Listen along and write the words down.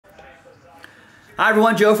Hi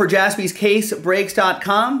everyone, Joe for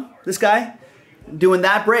JaspysCaseBreaks.com. This guy doing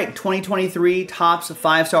that break. 2023 Topps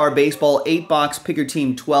 5-Star Baseball 8-box Pick Your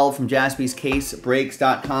Team 12 from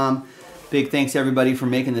JaspysCaseBreaks.com. Big thanks to everybody for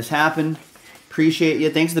making this happen. Appreciate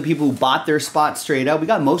you. Thanks to the people who bought their spots straight up. We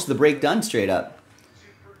got most of the break done straight up.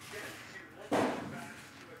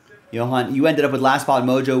 Johan, you ended up with last spot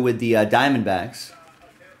mojo with the Diamondbacks.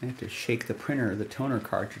 I have to shake the printer, the toner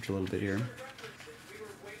cartridge a little bit here.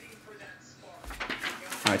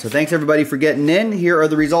 All right, so thanks everybody for getting in. Here are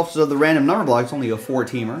the results of the random number block. It's only a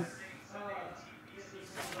 4-teamer.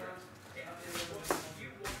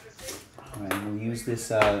 All right, we'll use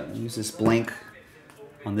this blank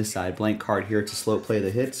on this side, blank card here to slow play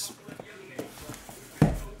the hits.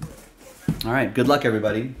 All right, good luck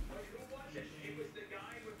everybody.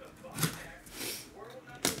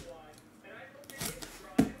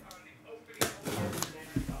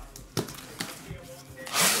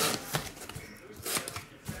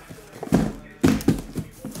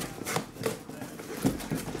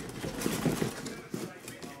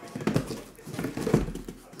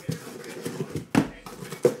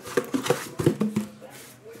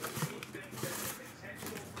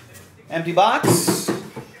 Empty box.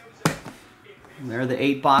 And there are the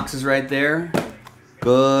 8 boxes right there.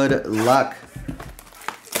 Good luck.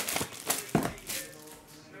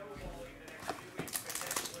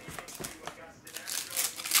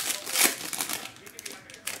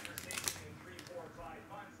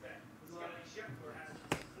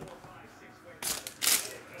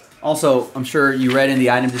 Also, I'm sure you read in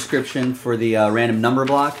the item description for the random number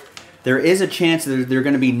block, there is a chance that there are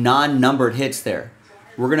going to be non-numbered hits there.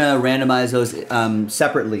 We're going to randomize those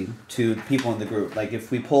separately to people in the group. Like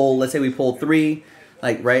if we pull, let's say we pull 3,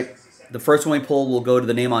 like right, the first one we pull will go to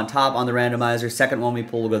the name on top on the randomizer. Second one we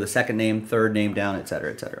pull will go to the second name, third name down,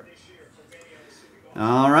 etc., etc.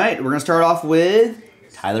 All right, we're going to start off with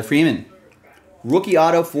Tyler Freeman. Rookie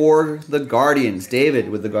auto for the Guardians. David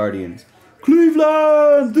with the Guardians.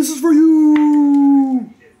 Cleveland, this is for you.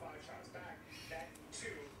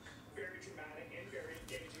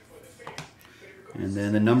 And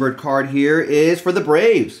then the numbered card here is for the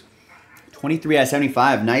Braves.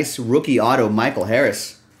 23/75. Nice rookie auto, Michael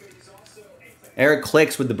Harris. Eric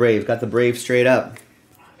Clicks with the Braves. Got the Braves straight up.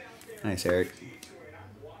 Nice, Eric.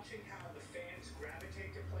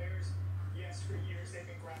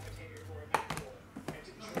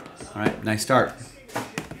 All right, nice start.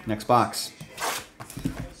 Next box.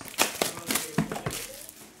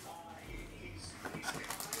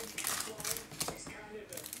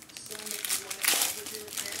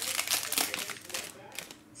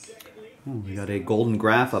 Oh, we got a golden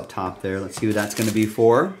graph up top there. Let's see who that's going to be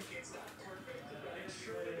for.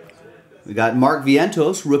 We got Mark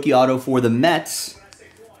Vientos, rookie auto for the Mets.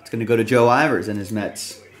 It's going to go to Joe Ivers and his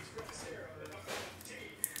Mets.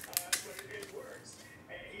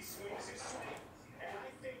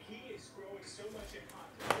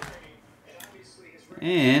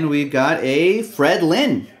 And we got a Fred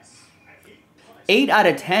Lynn.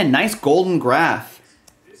 8/10. Nice golden graph.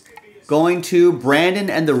 Going to Brandon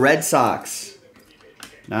and the Red Sox.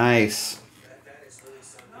 Nice.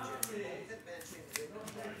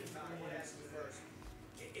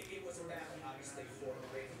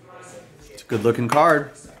 It's a good looking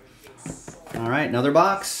card. All right, another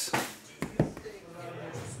box.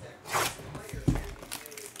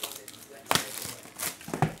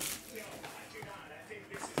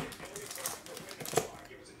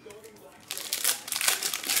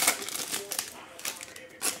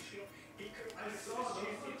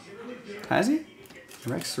 Has he?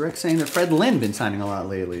 Rex saying that Fred Lynn been signing a lot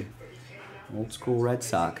lately. Old school Red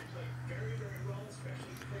Sox.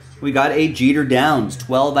 We got a Jeter Downs,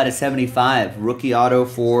 12/75. Rookie auto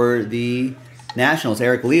for the Nationals,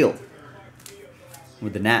 Eric Leal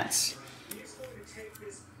with the Nats.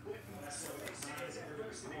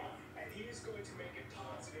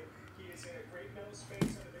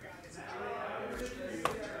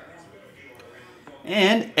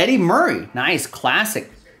 And Eddie Murray, nice, classic.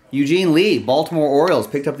 Eugene Lee, Baltimore Orioles,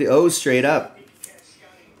 picked up the O's straight up.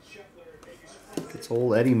 It's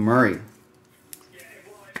old Eddie Murray.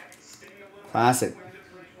 Classic.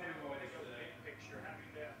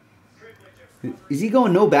 Is he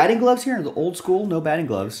going no batting gloves here? The old school, no batting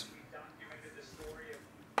gloves.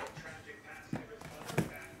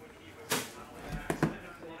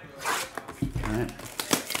 All right.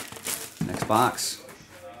 Next box.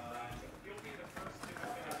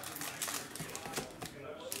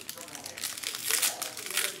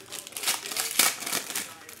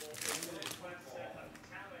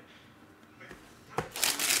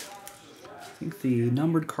 think the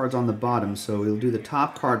numbered card's on the bottom, so we'll do the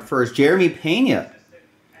top card first. Jeremy Pena.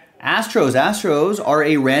 Astros. Astros are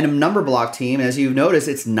a random number block team. As you've noticed,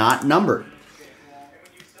 it's not numbered.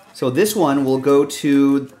 So this one will go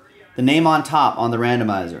to the name on top on the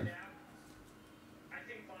randomizer.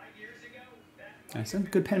 That's some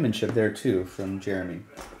good penmanship there, too, from Jeremy.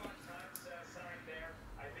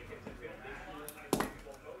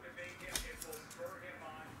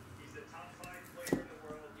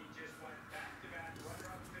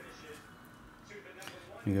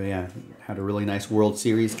 Yeah, had a really nice World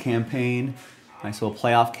Series campaign. Nice little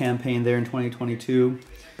playoff campaign there in 2022.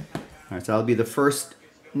 All right, so that'll be the first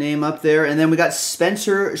name up there. And then we got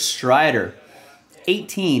Spencer Strider,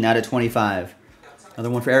 18 out of 25. Another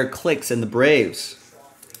one for Eric Clicks and the Braves.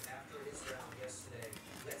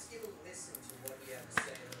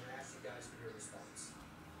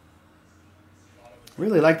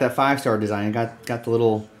 Really like that 5-star design. Got the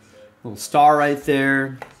little star right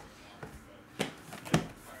there.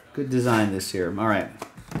 Good design this year. All right.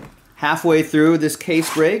 Halfway through this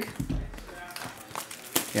case break.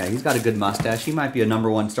 Yeah, he's got a good mustache. He might be a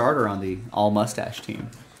 #1 starter on the all-mustache team.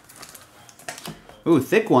 Ooh,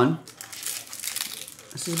 thick one.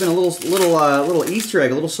 This has been a little Easter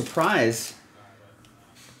egg, a little surprise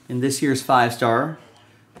in this year's 5-star.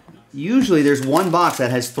 Usually there's one box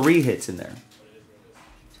that has 3 hits in there.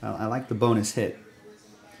 I like the bonus hit.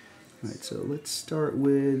 All right, so let's start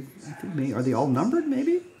with, I think maybe, are they all numbered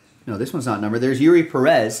maybe? No, this one's not numbered. There's Yuri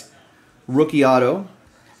Perez, rookie auto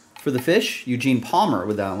for the Fish. Eugene Palmer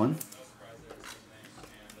with that one.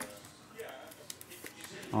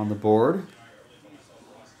 On the board.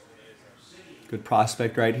 Good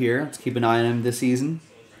prospect right here. Let's keep an eye on him this season.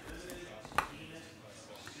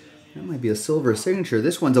 That might be a silver signature.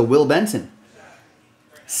 This one's a Will Benson.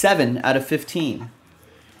 7 out of 15.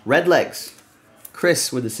 Red Legs.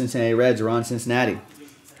 Chris with the Cincinnati Reds are on Cincinnati.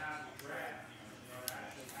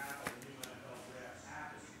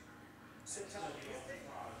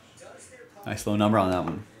 Nice low number on that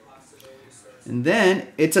one. And then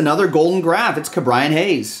it's another Golden Graph. It's Cabrian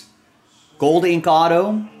Hayes. Gold ink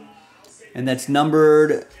auto. And that's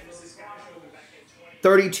numbered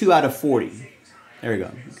 32 out of 40. There you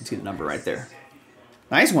go. You can see the number right there.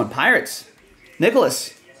 Nice one. Pirates.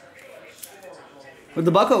 Nicholas with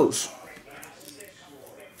the Buccos.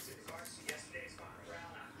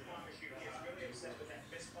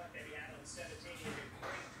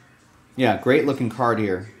 Yeah, great looking card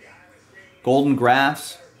here. Golden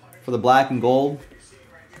Graphs for the black and gold.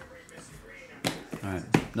 All right,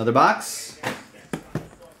 another box.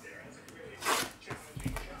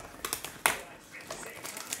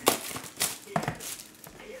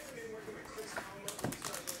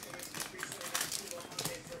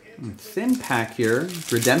 Thin pack here.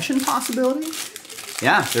 Redemption possibility?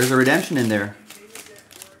 Yeah, there's a redemption in there.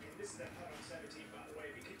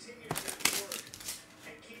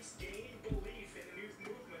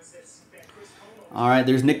 All right,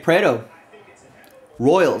 there's Nick Prado.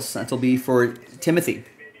 Royals. That'll be for Timothy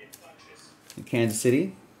in Kansas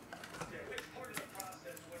City.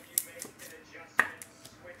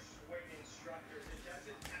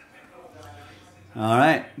 All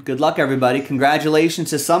right. Good luck, everybody. Congratulations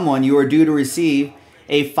to someone. You are due to receive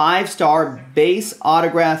a 5-star base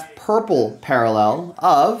autograph purple parallel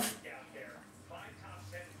of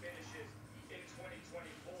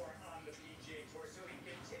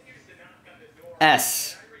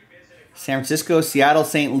S. San Francisco, Seattle,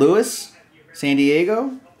 St. Louis, San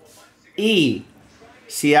Diego. E.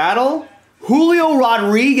 Seattle, Julio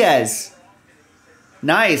Rodriguez.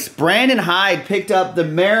 Nice. Brandon Hyde picked up the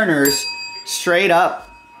Mariners straight up.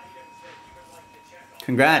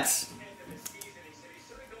 Congrats.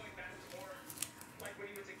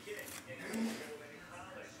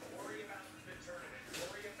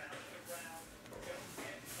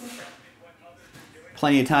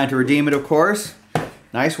 Plenty of time to redeem it, of course.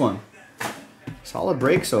 Nice one. Solid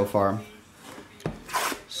break so far.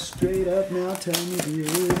 Straight up now, tell me, do you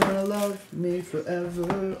really wanna love me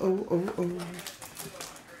forever? Oh, oh, oh.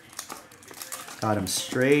 Got him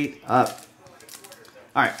straight up.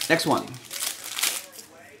 All right, next one.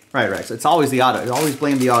 Right, Rex. It's always the auto. You always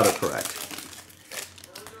blame the autocorrect.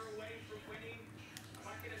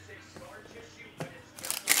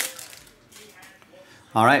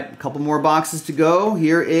 All right, a couple more boxes to go.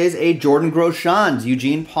 Here is a Jordan Groshans,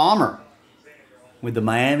 Eugene Palmer with the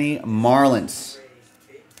Miami Marlins.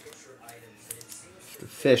 The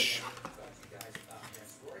Fish.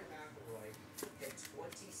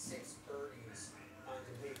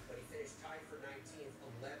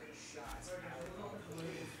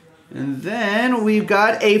 And then we've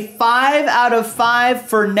got a 5 out of 5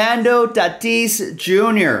 Fernando Tatis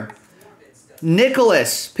Jr.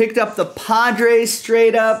 Nicholas picked up the Padres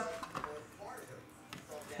straight up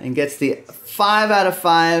and gets the 5 out of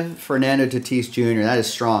 5 Fernando Tatis Jr. That is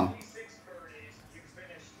strong.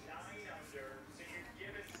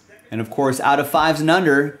 And of course, out of 5s and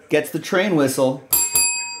under gets the train whistle.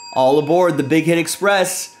 All aboard the Big Hit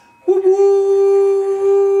Express. Woo woo!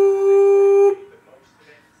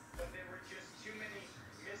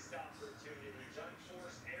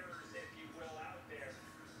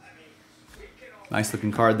 Nice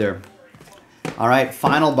looking card there. All right,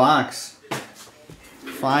 final box.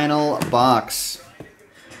 Final box.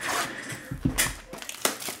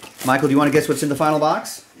 Michael, do you want to guess what's in the final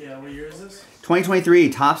box? Yeah, what year is this? 2023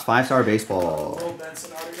 Topps 5-Star Baseball. Will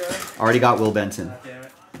Benson autograph? Already got Will Benson. Damn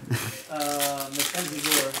it. Mackenzie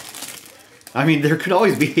Gore. I mean, there could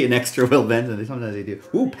always be an extra Will Benson. Sometimes they do.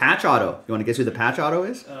 Ooh, patch auto. You want to guess who the patch auto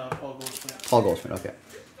is? Paul Goldschmidt. Paul Goldschmidt, okay.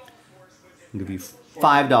 I'll give you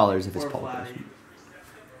 $5 if it's Paul Goldschmidt.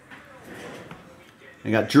 I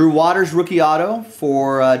got Drew Waters rookie auto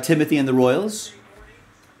for Timothy and the Royals.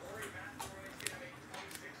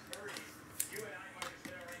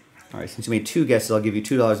 All right, since you made 2 guesses, I'll give you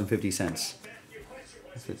 $2.50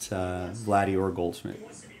 if it's Vladdy or Goldschmidt.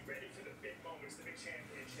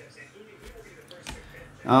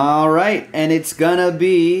 All right, and it's gonna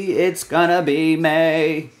be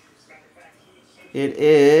May. It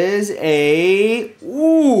is a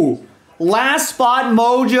last spot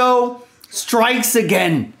mojo strikes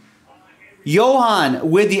again. Johan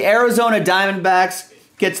with the Arizona Diamondbacks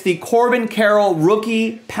gets the Corbin Carroll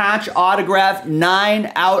rookie patch autograph,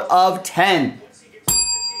 9 out of 10.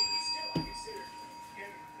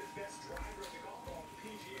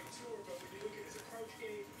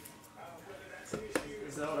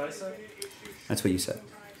 Is that what I said? That's what you said.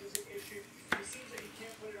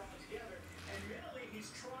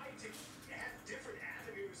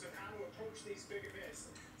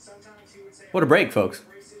 What a break, folks.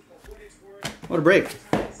 What a break.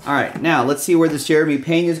 All right, now let's see where this Jeremy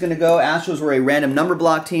Pena is going to go. Astros were a random number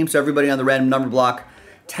block team, so everybody on the random number block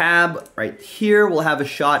tab right here will have a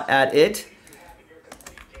shot at it.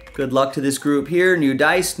 Good luck to this group here. New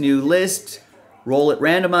dice, new list. Roll it,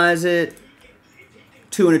 randomize it.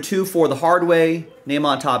 2 and a 2 for the hard way. Name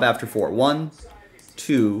on top after 4. 1,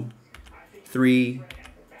 2, 3,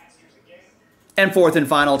 and 4th and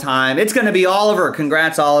final time. It's going to be Oliver.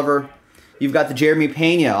 Congrats, Oliver. You've got the Jeremy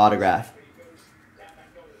Pena autograph.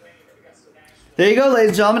 There you go, ladies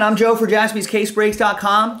and gentlemen. I'm Joe for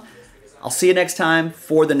JaspysCaseBreaks.com. I'll see you next time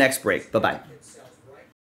for the next break. Bye-bye.